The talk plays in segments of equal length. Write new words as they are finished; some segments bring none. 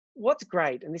what's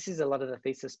great, and this is a lot of the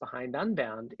thesis behind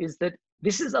Unbound, is that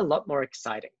this is a lot more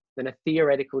exciting than a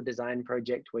theoretical design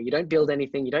project where you don't build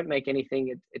anything, you don't make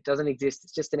anything, it doesn't exist.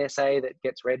 It's just an essay that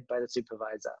gets read by the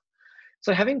supervisor.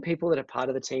 So having people that are part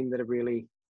of the team that are really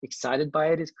excited by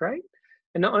it is great.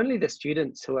 And not only the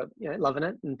students who are loving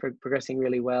it and progressing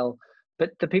really well, but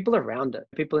the people around it,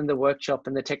 people in the workshop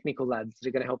and the technical labs that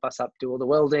are going to help us up do all the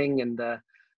welding and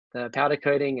the powder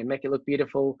coating and make it look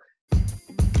beautiful.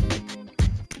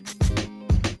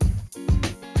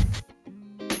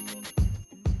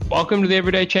 Welcome to the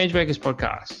Everyday Changemakers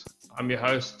podcast. I'm your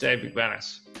host, Dave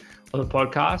McManus. On the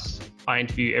podcast, I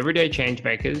interview everyday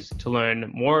changemakers to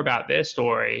learn more about their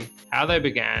story, how they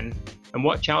began, and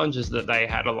what challenges that they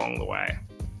had along the way.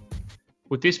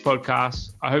 With this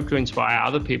podcast, I hope to inspire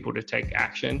other people to take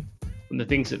action on the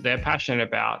things that they're passionate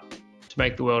about to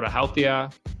make the world a healthier,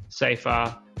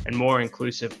 safer, and more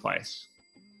inclusive place.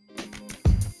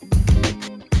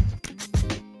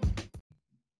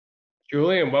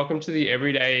 Julian, welcome to the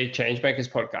Everyday Changemakers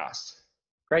podcast.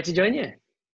 Great to join you.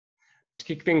 To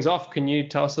kick things off, can you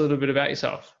tell us a little bit about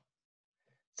yourself?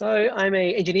 So I'm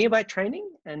an engineer by training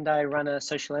and I run a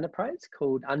social enterprise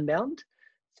called Unbound.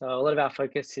 So a lot of our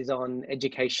focus is on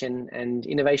education and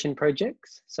innovation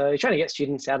projects. So trying to get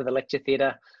students out of the lecture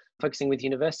theatre, focusing with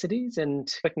universities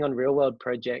and working on real world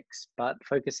projects, but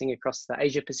focusing across the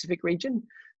Asia Pacific region.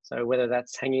 So whether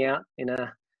that's hanging out in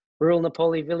a rural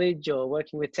Nepali village or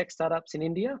working with tech startups in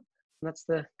India, and that's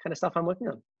the kind of stuff I'm working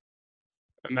on.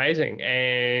 Amazing.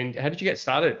 And how did you get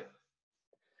started?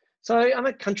 So I'm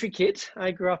a country kid. I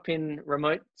grew up in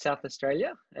remote South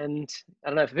Australia. And I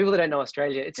don't know, for people that don't know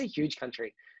Australia, it's a huge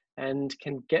country and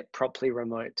can get properly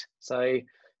remote. So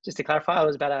just to clarify, I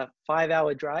was about a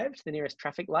 5-hour drive to the nearest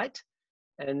traffic light.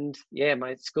 And yeah,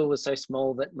 my school was so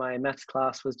small that my maths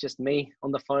class was just me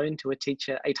on the phone to a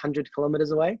teacher 800 kilometers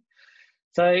away.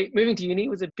 So moving to uni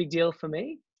was a big deal for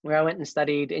me, where I went and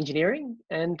studied engineering,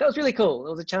 and that was really cool. It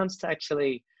was a chance to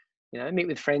actually, meet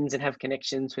with friends and have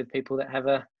connections with people that have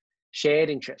a shared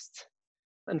interest.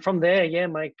 And from there, yeah,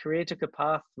 my career took a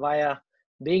path via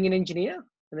being an engineer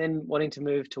and then wanting to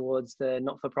move towards the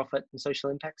not-for-profit and social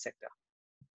impact sector.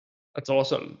 That's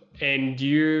awesome. And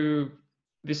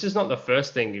this is not the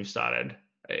first thing you've started.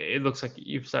 It looks like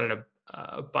you've started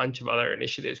a bunch of other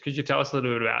initiatives. Could you tell us a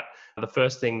little bit about the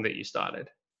first thing that you started?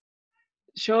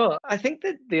 Sure. I think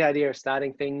that the idea of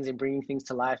starting things and bringing things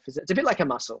to life it's a bit like a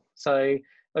muscle. So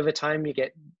over time you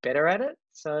get better at it.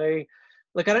 So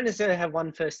look, I don't necessarily have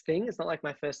one first thing. It's not like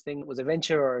my first thing was a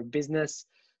venture or a business.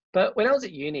 But when I was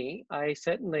at uni, I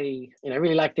certainly,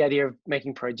 really liked the idea of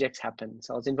making projects happen.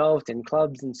 So I was involved in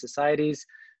clubs and societies.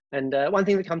 And one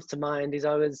thing that comes to mind is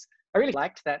I really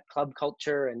liked that club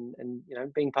culture and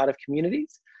being part of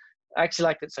communities. I actually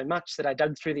liked it so much that I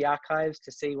dug through the archives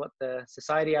to see what the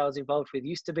society I was involved with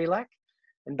used to be like.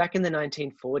 And back in the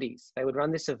 1940s, they would run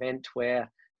this event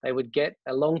where they would get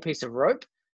a long piece of rope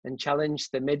and challenge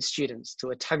the med students to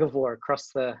a tug of war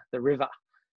across the river.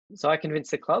 So I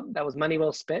convinced the club that was money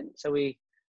well spent. So we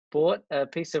bought a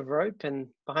piece of rope, and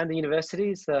behind the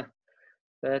universities,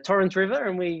 the Torrens River,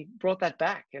 and we brought that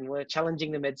back and we're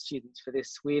challenging the med students for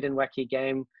this weird and wacky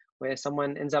game where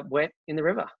someone ends up wet in the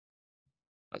river.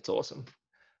 That's awesome.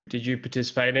 Did you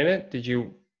participate in it?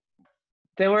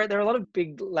 There were a lot of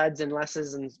big lads and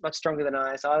lasses and much stronger than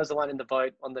I. So I was the one in the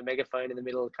boat on the megaphone in the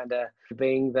middle, kind of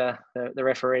being the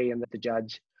referee and the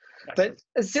judge. But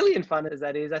as silly and fun as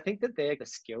that is, I think that they're the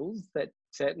skills that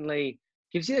certainly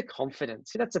gives you the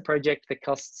confidence. That's a project that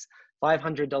costs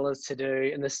 $500 to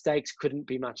do and the stakes couldn't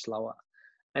be much lower.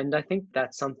 And I think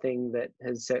that's something that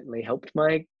has certainly helped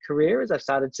my career as I've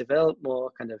started to develop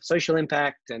more kind of social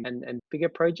impact and bigger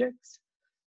projects.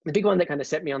 The big one that kind of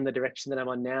set me on the direction that I'm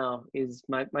on now is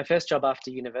my first job after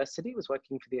university was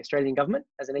working for the Australian government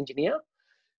as an engineer.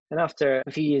 And after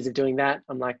a few years of doing that,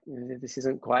 I'm like, this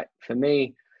isn't quite for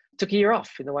me. Took a year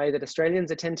off in the way that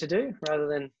Australians tend to do, rather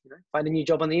than find a new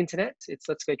job on the internet. It's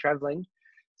let's go traveling.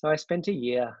 So I spent a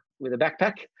year with a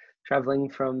backpack traveling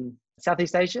from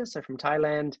Southeast Asia, so from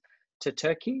Thailand to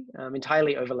Turkey,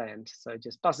 entirely overland. So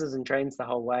just buses and trains the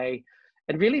whole way,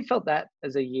 and really felt that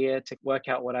as a year to work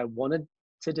out what I wanted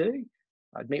to do.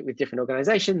 I'd meet with different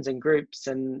organizations and groups,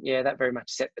 and yeah, that very much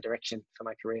set the direction for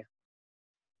my career.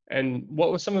 And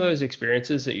what were some of those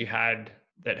experiences that you had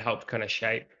that helped kind of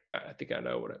shape, I think I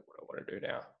know what I want to do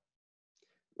now?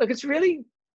 Look, it's really,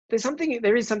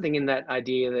 there is something in that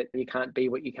idea that you can't be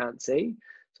what you can't see.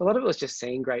 So a lot of it was just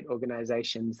seeing great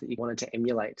organizations that you wanted to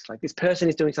emulate. Like, this person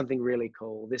is doing something really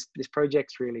cool. This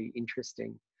project's really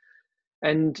interesting.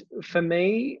 And for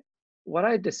me, what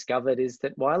I discovered is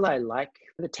that while I like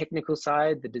the technical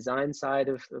side, the design side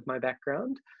of my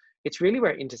background, it's really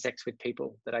where it intersects with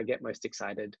people that I get most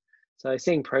excited. So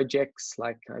seeing projects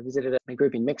like I visited a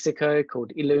group in Mexico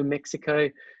called ILU Mexico,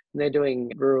 and they're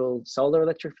doing rural solar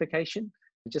electrification,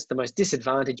 just the most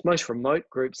disadvantaged, most remote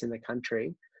groups in the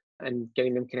country, and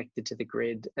getting them connected to the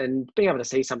grid. And being able to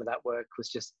see some of that work was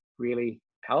just really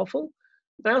powerful.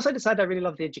 But I also decided I really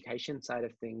love the education side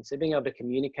of things. So being able to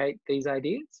communicate these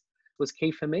ideas was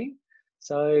key for me.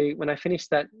 So when I finished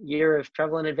that year of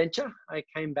travel and adventure, I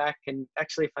came back and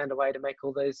actually found a way to make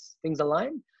all those things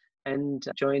align, and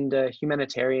joined a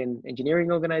humanitarian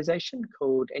engineering organization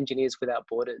called Engineers Without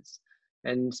Borders,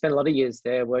 and spent a lot of years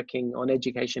there working on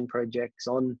education projects,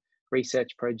 on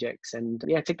research projects, and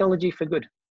technology for good.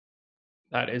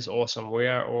 That is awesome. We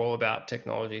are all about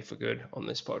technology for good on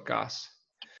this podcast.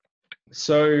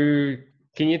 So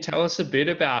can you tell us a bit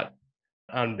about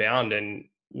Unbound and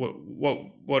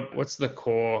what's the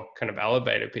core kind of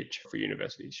elevator pitch for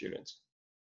university students?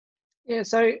 Yeah,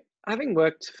 so having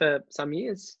worked for some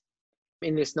years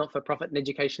in this not-for-profit and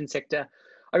education sector,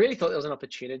 I really thought there was an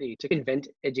opportunity to invent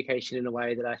education in a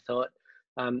way that I thought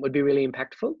would be really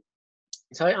impactful.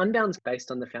 So Unbound's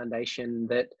based on the foundation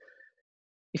that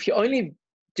if you're only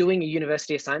doing a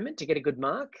university assignment to get a good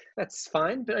mark, that's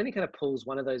fine, but only kind of pulls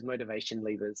one of those motivation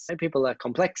levers. So people are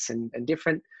complex and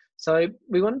different. So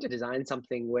we wanted to design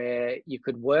something where you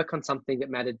could work on something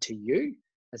that mattered to you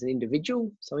as an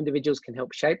individual. So individuals can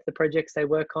help shape the projects they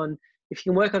work on. If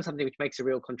you can work on something which makes a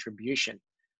real contribution.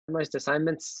 Most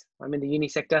assignments, I'm in the uni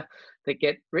sector, that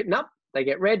get written up, they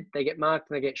get read, they get marked,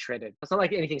 and they get shredded. It's not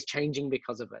like anything's changing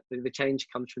because of it. The change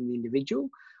comes from the individual.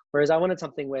 Whereas I wanted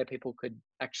something where people could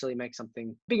actually make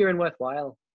something bigger and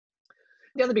worthwhile.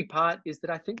 The other big part is that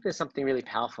I think there's something really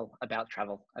powerful about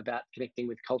travel, about connecting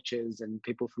with cultures and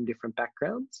people from different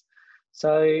backgrounds.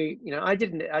 So, I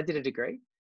did a degree,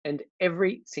 and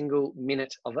every single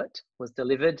minute of it was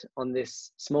delivered on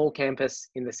this small campus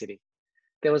in the city.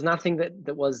 There was nothing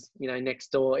that was,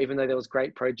 next door, even though there was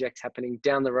great projects happening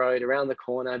down the road, around the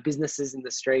corner, businesses in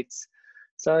the streets.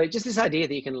 So just this idea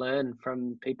that you can learn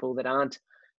from people that aren't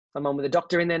someone with a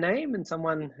doctor in their name and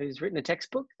someone who's written a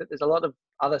textbook, that there's a lot of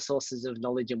other sources of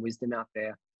knowledge and wisdom out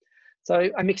there. So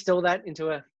I mixed all that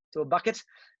into a bucket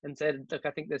and said, look,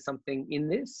 I think there's something in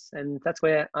this. And that's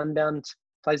where Unbound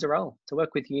plays a role, to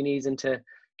work with unis and to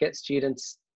get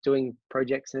students doing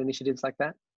projects and initiatives like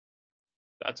that.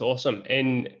 That's awesome.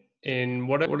 And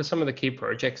what are some of the key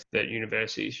projects that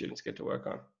university students get to work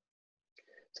on?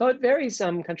 So it varies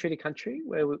country to country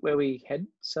where we head.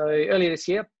 So earlier this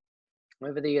year,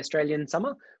 over the Australian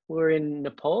summer, we were in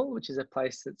Nepal, which is a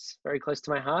place that's very close to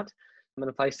my heart. I'm in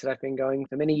a place that I've been going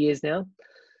for many years now.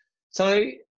 So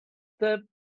the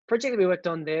project that we worked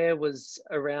on there was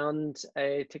around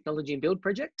a technology and build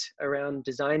project around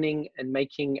designing and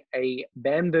making a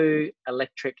bamboo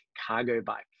electric cargo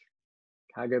bike.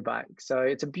 So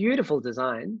it's a beautiful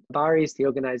design. Bari is the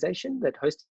organization that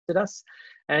hosted us.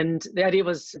 And the idea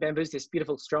was bamboo is this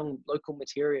beautiful, strong local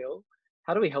material.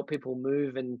 How do we help people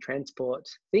move and transport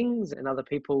things and other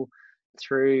people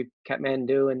through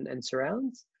Kathmandu and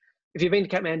surrounds? If you've been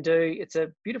to Kathmandu, it's a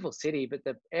beautiful city, but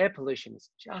the air pollution is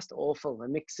just awful. A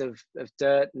mix of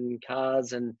dirt and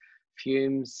cars and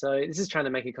fumes. So this is trying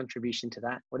to make a contribution to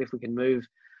that. What if we can move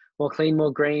more clean,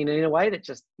 more green, and in a way that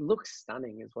just looks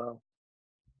stunning as well?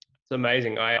 It's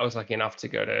amazing. I was lucky enough to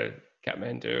go to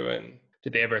Kathmandu and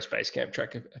did the Everest Base Camp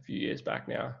trek a few years back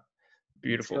now.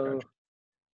 Beautiful country.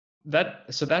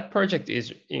 That project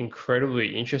is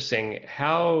incredibly interesting.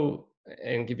 How,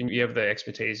 and given you have the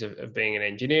expertise of being an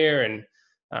engineer and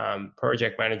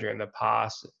project manager in the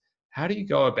past, how do you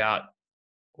go about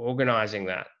organizing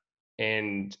that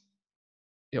and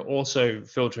also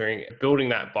building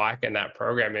that bike and that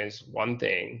program is one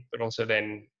thing, but also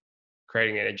then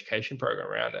creating an education program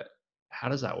around it? How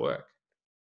does that work?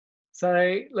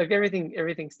 So look,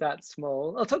 everything starts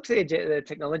small. I'll talk to the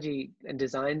technology and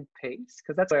design piece,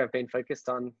 because that's where I've been focused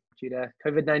on due to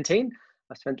COVID-19.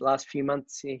 I've spent the last few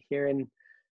months here in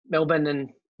Melbourne and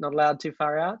not allowed too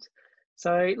far out.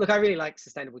 So look, I really like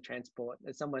sustainable transport.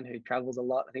 As someone who travels a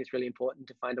lot, I think it's really important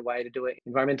to find a way to do it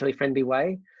in an environmentally friendly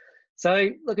way. So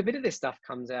look, a bit of this stuff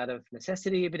comes out of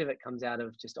necessity, a bit of it comes out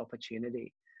of just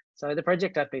opportunity. So the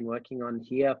project I've been working on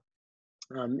here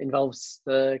involves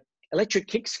the electric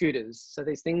kick scooters. So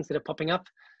these things that are popping up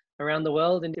around the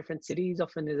world in different cities,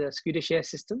 often as a scooter share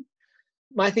system.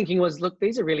 My thinking was, look,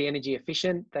 these are really energy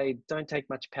efficient. They don't take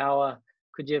much power.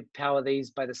 Could you power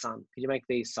these by the sun? Could you make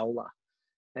these solar?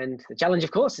 And the challenge,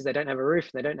 of course, is they don't have a roof.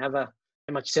 They don't have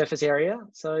much surface area.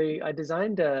 So I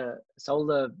designed a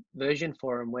solar version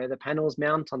for them where the panels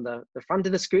mount on the front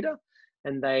of the scooter,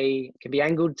 and they can be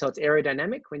angled so it's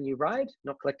aerodynamic when you ride,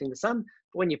 not collecting the sun,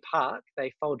 But when you park,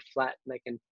 they fold flat and they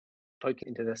can poke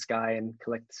into the sky and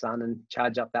collect the sun and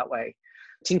charge up that way.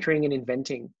 Tinkering and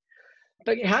inventing.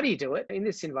 But how do you do it? In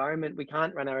this environment, we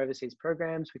can't run our overseas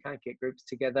programs, we can't get groups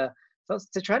together. So it's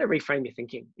to try to reframe your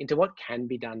thinking into what can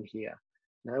be done here.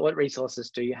 What resources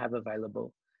do you have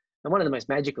available? And one of the most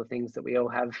magical things that we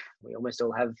almost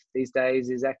all have these days,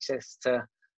 is access to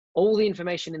all the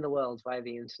information in the world via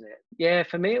the internet. Yeah,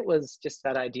 for me, it was just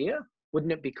that idea.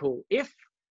 Wouldn't it be cool if?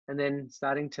 And then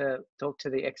starting to talk to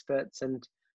the experts and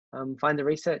find the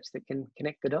research that can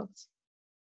connect the dots.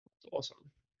 Awesome.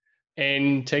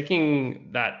 And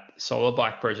taking that solar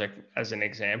bike project as an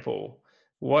example,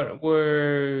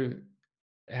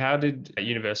 how did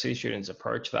university students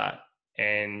approach that?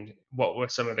 And what were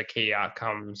some of the key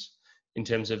outcomes in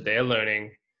terms of their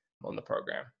learning on the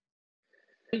program?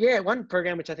 Yeah, one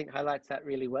program which I think highlights that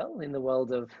really well in the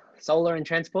world of solar and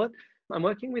transport. I'm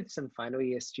working with some final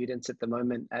year students at the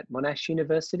moment at Monash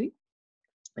University,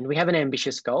 and we have an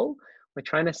ambitious goal. We're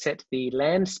trying to set the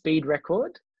land speed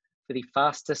record for the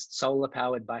fastest solar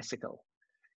powered bicycle.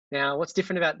 Now, what's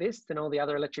different about this than all the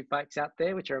other electric bikes out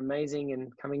there, which are amazing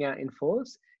and coming out in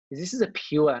force, is this is a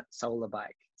pure solar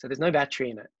bike. So there's no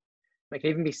battery in it. It can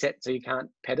even be set so you can't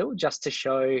pedal, just to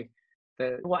show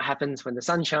what happens when the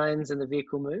sun shines and the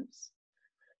vehicle moves.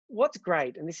 What's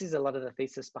great, and this is a lot of the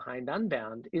thesis behind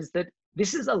Unbound, is that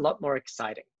this is a lot more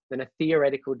exciting than a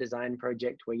theoretical design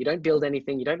project where you don't build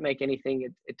anything, you don't make anything,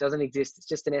 it doesn't exist. It's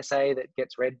just an essay that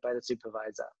gets read by the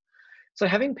supervisor. So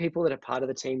having people that are part of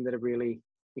the team that are really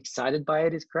excited by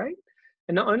it is great.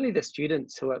 And not only the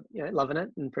students who are loving it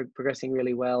and progressing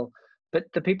really well, but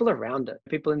the people around it,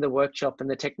 people in the workshop and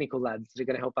the technical labs that are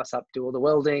going to help us up do all the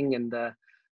welding and the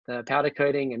powder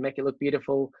coating and make it look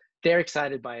beautiful, they're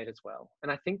excited by it as well.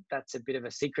 And I think that's a bit of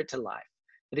a secret to life,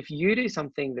 that if you do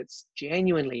something that's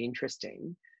genuinely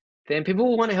interesting, then people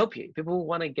will want to help you. People will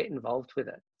want to get involved with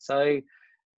it. So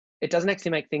it doesn't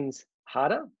actually make things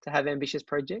harder to have ambitious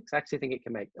projects. I actually think it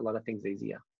can make a lot of things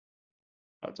easier.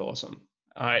 That's awesome.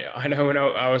 I know when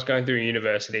I was going through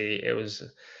university, it was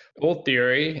all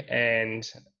theory, and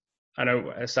I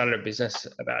know I started a business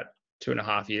about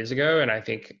 2.5 years ago, and I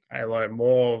think I learned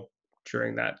more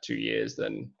during that 2 years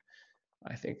than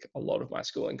I think a lot of my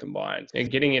schooling combined. And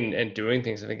getting in and doing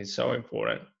things, I think, is so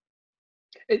important.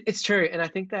 It's true. And I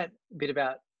think that bit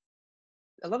about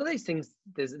a lot of these things,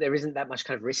 there isn't that much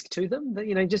kind of risk to them. But,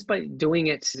 just by doing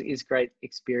it is great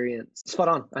experience. Spot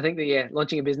on. I think that,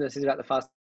 launching a business is about the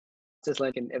fastest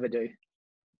learn can ever do.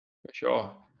 For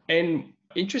sure. And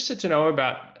interested to know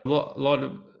about a lot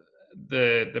of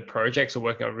the projects are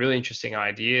working on really interesting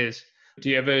ideas. Do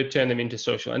you ever turn them into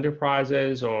social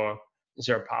enterprises, or is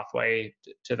there a pathway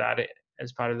to that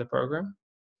as part of the program?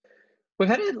 We've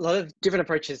had a lot of different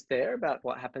approaches there about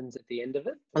what happens at the end of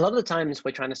it. A lot of the times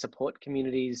we're trying to support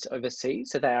communities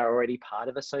overseas, so they are already part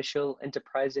of a social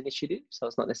enterprise initiative. So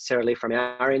it's not necessarily from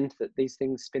our end that these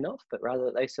things spin off, but rather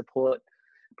that they support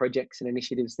projects and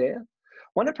initiatives there.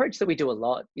 One approach that we do a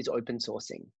lot is open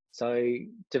sourcing. So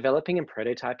developing and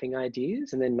prototyping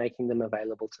ideas and then making them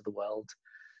available to the world.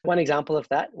 One example of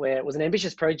that, where it was an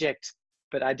ambitious project,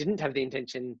 but I didn't have the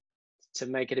intention to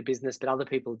make it a business, but other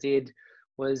people did,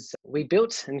 was we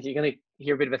built, and you're going to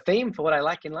hear a bit of a theme for what I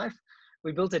like in life,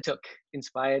 we built a tuk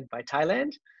inspired by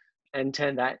Thailand and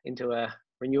turned that into a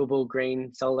renewable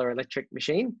green solar electric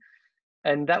machine.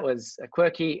 And that was a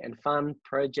quirky and fun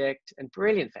project and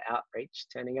brilliant for outreach,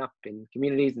 turning up in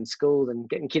communities and schools and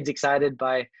getting kids excited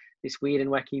by this weird and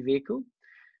wacky vehicle.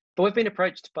 But we've been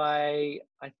approached by,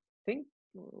 I think,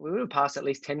 we would have passed at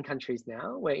least 10 countries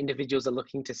now where individuals are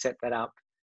looking to set that up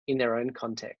in their own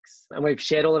context. And we've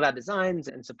shared all of our designs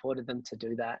and supported them to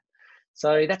do that.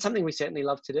 So that's something we certainly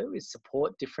love to do, is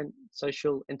support different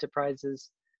social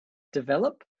enterprises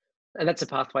develop. And that's a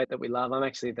pathway that we love. I'm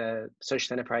actually the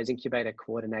Social Enterprise Incubator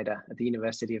Coordinator at the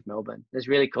University of Melbourne. It's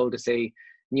really cool to see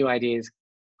new ideas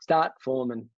start,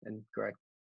 form, and grow.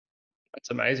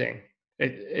 That's amazing.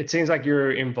 It seems like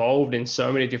you're involved in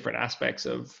so many different aspects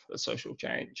of social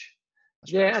change.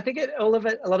 Yeah, I think a lot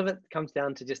of it comes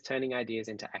down to just turning ideas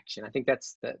into action. I think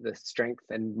that's the strength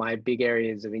and my big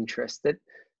areas of interest, that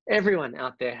everyone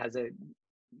out there has a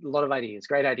lot of ideas,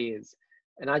 great ideas.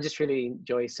 And I just really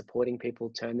enjoy supporting people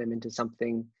turn them into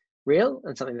something real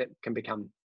and something that can become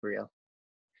real.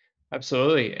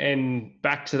 Absolutely. And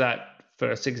back to that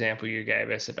first example you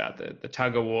gave us about the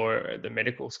tug of war at the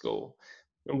medical school.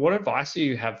 What advice do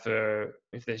you have for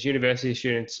if there's university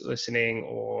students listening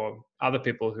or other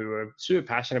people who are super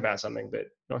passionate about something but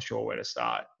not sure where to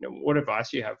start? What advice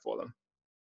do you have for them?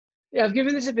 Yeah, I've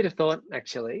given this a bit of thought,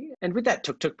 actually. And with that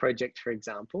Tuk Tuk project, for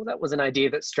example, that was an idea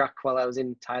that struck while I was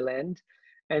in Thailand.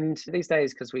 And these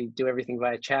days, because we do everything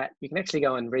via chat, you can actually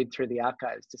go and read through the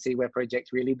archives to see where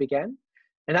projects really began.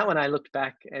 And that one, I looked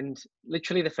back, and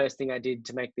literally the first thing I did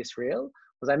to make this real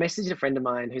was I messaged a friend of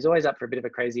mine who's always up for a bit of a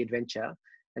crazy adventure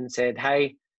and said,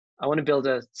 "Hey, I want to build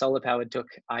a solar powered tuk.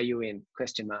 Are you in?" ?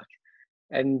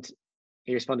 And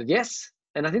he responded, "Yes."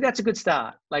 And I think that's a good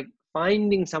start, like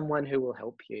finding someone who will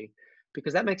help you,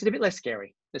 because that makes it a bit less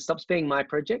scary. It stops being my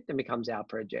project and becomes our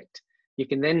project. You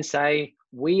can then say,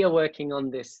 "We are working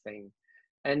on this thing."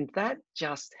 And that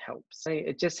just helps.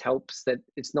 It just helps that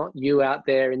it's not you out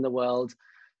there in the world,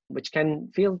 which can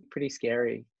feel pretty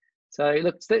scary. So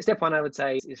look, step one, I would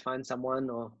say, is find someone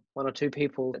or one or two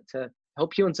people to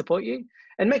help you and support you,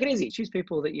 and make it easy. Choose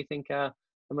people that you think are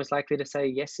the most likely to say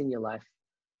yes in your life.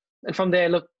 And from there,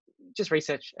 look, just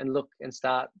research and look and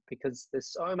start, because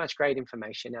there's so much great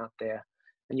information out there.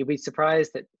 And you'll be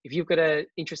surprised that if you've got an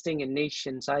interesting and niche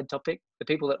and side topic, the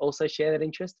people that also share that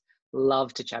interest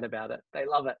love to chat about it. They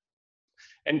love it.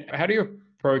 And how do you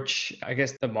approach, I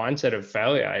guess, the mindset of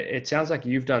failure? It sounds like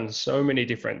you've done so many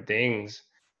different things.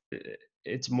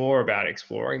 It's more about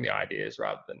exploring the ideas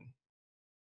rather than,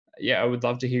 I would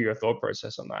love to hear your thought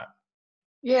process on that.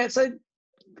 Yeah, so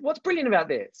what's brilliant about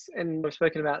this, and we've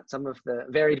spoken about some of the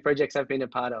varied projects I've been a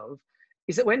part of,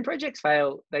 is that when projects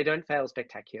fail, they don't fail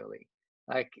spectacularly.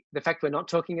 Like, the fact we're not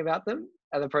talking about them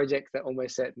are the projects that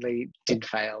almost certainly did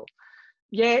fail.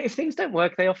 Yeah, if things don't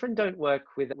work, they often don't work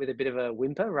with a bit of a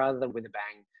whimper rather than with a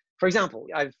bang. For example,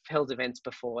 I've held events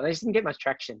before and they just didn't get much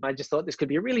traction. I just thought this could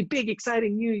be a really big,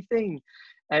 exciting new thing.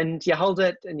 And you hold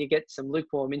it and you get some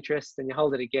lukewarm interest, and you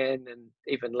hold it again and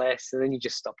even less, and then you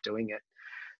just stop doing it.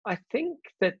 I think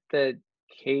that the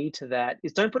key to that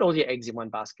is don't put all your eggs in one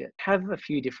basket. Have a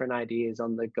few different ideas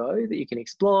on the go that you can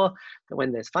explore, that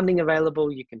when there's funding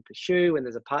available, you can pursue, when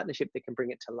there's a partnership that can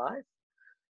bring it to life.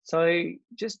 So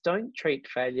just don't treat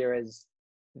failure as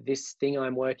this thing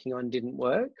I'm working on didn't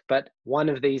work, but one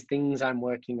of these things I'm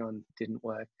working on didn't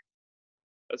work.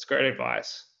 That's great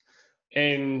advice.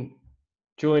 And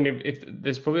Julian, if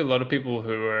there's probably a lot of people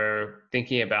who are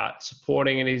thinking about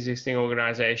supporting an existing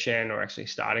organization or actually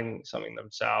starting something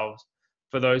themselves,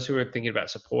 for those who are thinking about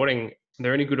supporting, are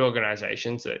there any good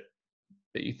organizations that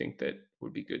you think that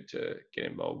would be good to get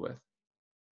involved with?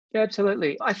 Yeah,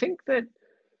 absolutely. I think that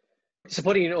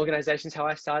supporting organizations, how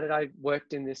I started, I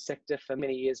worked in this sector for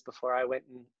many years before I went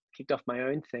and kicked off my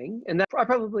own thing. And that I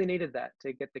probably needed that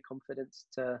to get the confidence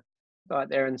to go out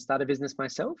there and start a business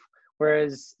myself.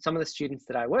 Whereas some of the students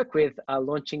that I work with are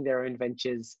launching their own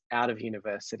ventures out of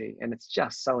university. And it's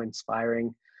just so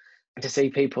inspiring to see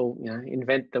people,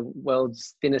 invent the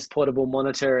world's thinnest portable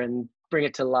monitor and bring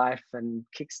it to life and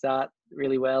kickstart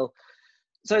really well.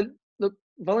 So look,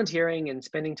 volunteering and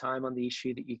spending time on the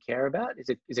issue that you care about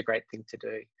is a great thing to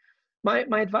do.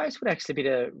 My advice would actually be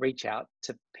to reach out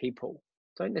to people.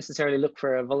 Don't necessarily look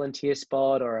for a volunteer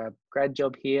spot or a grad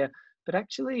job here, but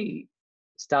actually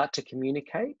start to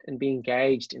communicate and be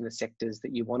engaged in the sectors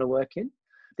that you want to work in.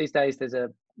 These days, there's a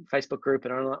Facebook group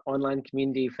and online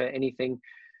community for anything.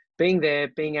 Being there,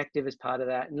 being active as part of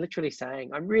that, and literally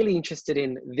saying, "I'm really interested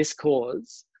in this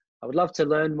cause. I would love to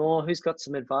learn more. Who's got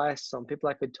some advice on people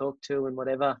I could talk to," and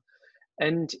whatever.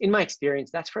 And in my experience,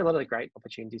 that's where a lot of the great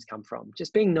opportunities come from.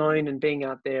 Just being known and being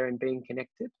out there and being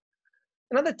connected.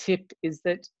 Another tip is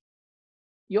that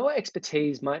your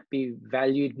expertise might be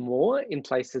valued more in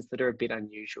places that are a bit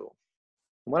unusual.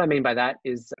 And what I mean by that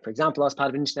is, for example, I was part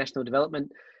of an international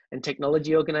development and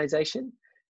technology organization,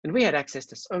 and we had access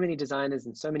to so many designers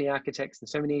and so many architects and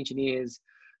so many engineers,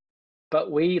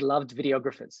 but we loved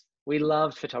videographers. We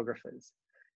loved photographers.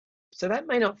 So that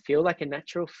may not feel like a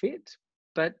natural fit,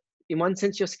 but in one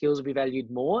sense, your skills will be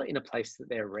valued more in a place that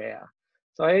they're rare.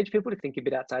 So I urge people to think a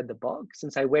bit outside the box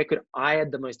and say, where could I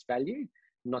add the most value?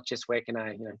 Not just where can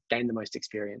I, gain the most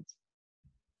experience.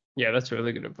 Yeah, that's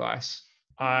really good advice.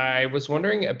 I was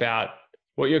wondering about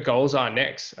what your goals are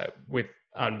next with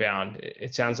Unbound.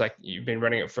 It sounds like you've been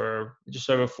running it for just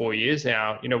over 4 years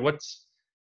now. What's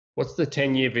the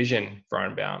 10-year vision for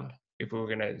Unbound if we were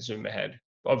going to zoom ahead?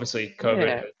 Obviously, COVID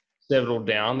has settled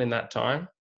down in that time.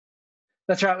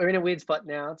 That's right. We're in a weird spot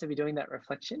now to be doing that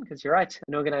reflection, because you're right.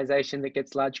 An organization that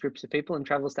gets large groups of people and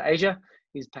travels to Asia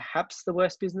is perhaps the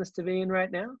worst business to be in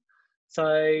right now.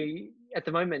 So at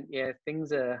the moment,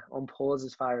 things are on pause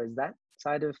as far as that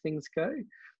side of things go.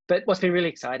 But what's been really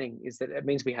exciting is that it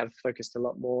means we have focused a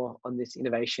lot more on this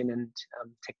innovation and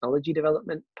technology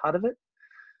development part of it.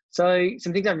 So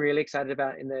some things I'm really excited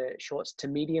about in the short to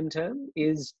medium term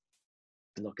is,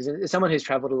 look, as someone who's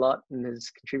traveled a lot and has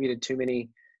contributed too many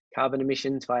carbon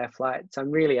emissions via flights, I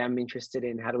really am interested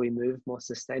in how do we move more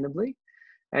sustainably.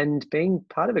 and being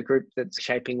part of a group that's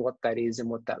shaping what that is and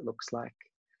what that looks like.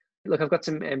 Look, I've got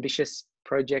some ambitious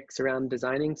projects around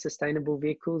designing sustainable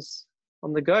vehicles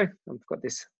on the go. I've got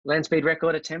this land speed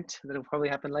record attempt that'll probably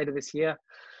happen later this year.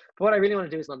 But what I really want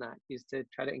to do is to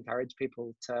try to encourage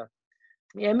people to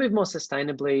move more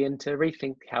sustainably and to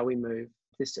rethink how we move.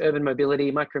 This urban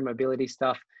mobility, micro mobility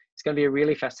stuff is going to be a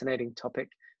really fascinating topic,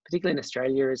 particularly in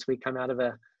Australia as we come out of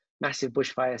a massive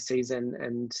bushfire season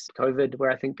and COVID, where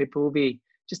I think people will be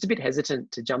just a bit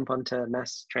hesitant to jump onto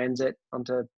mass transit,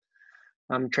 onto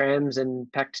trams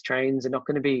and packed trains are not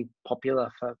going to be popular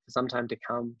for some time to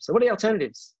come. So what are the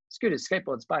alternatives? Scooters,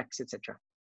 skateboards, bikes, etc.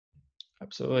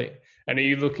 Absolutely. And are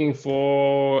you looking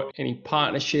for any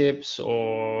partnerships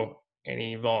or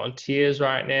any volunteers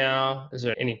right now? Is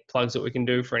there any plugs that we can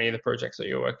do for any of the projects that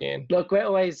you're working in? Look, we're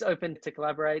always open to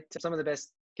collaborate. Some of the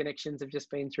best connections have just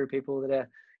been through people that are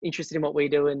interested in what we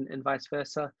do and vice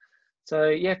versa. So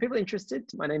yeah, if people are interested,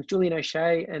 my name's Julian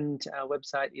O'Shea and our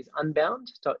website is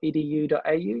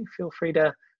unbound.edu.au. Feel free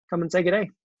to come and say good day.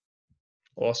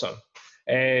 Awesome.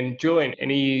 And Julian,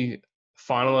 any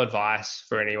final advice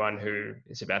for anyone who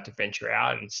is about to venture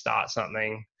out and start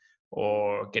something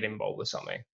or get involved with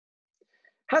something?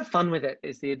 Have fun with it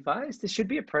is the advice. This should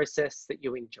be a process that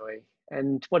you enjoy.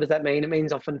 And what does that mean? It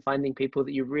means often finding people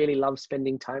that you really love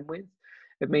spending time with.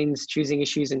 It means choosing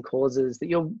issues and causes that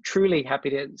you're truly happy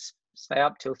to stay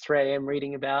up till 3 a.m.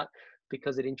 reading about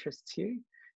because it interests you.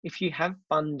 If you have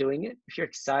fun doing it, if you're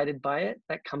excited by it,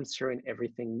 that comes through in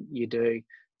everything you do.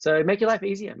 So make your life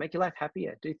easier, make your life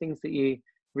happier, do things that you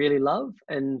really love,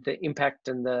 and the impact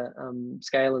and the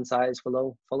scale and size will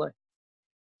all follow.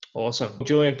 Awesome.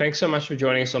 Julian, thanks so much for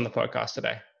joining us on the podcast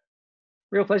today.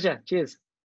 Real pleasure. Cheers.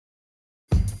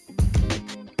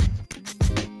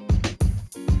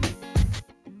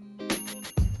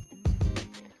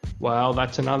 Well,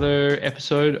 that's another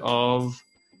episode of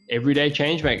Everyday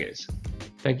Changemakers.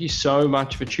 Thank you so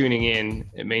much for tuning in.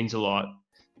 It means a lot.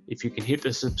 If you can hit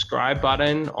the subscribe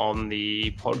button on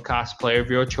the podcast player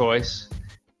of your choice,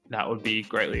 that would be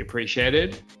greatly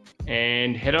appreciated.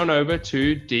 And head on over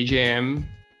to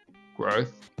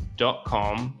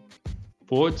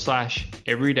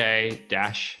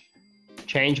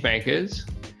djmgrowth.com/everyday-changemakers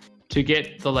to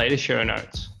get the latest show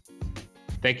notes.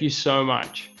 Thank you so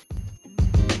much.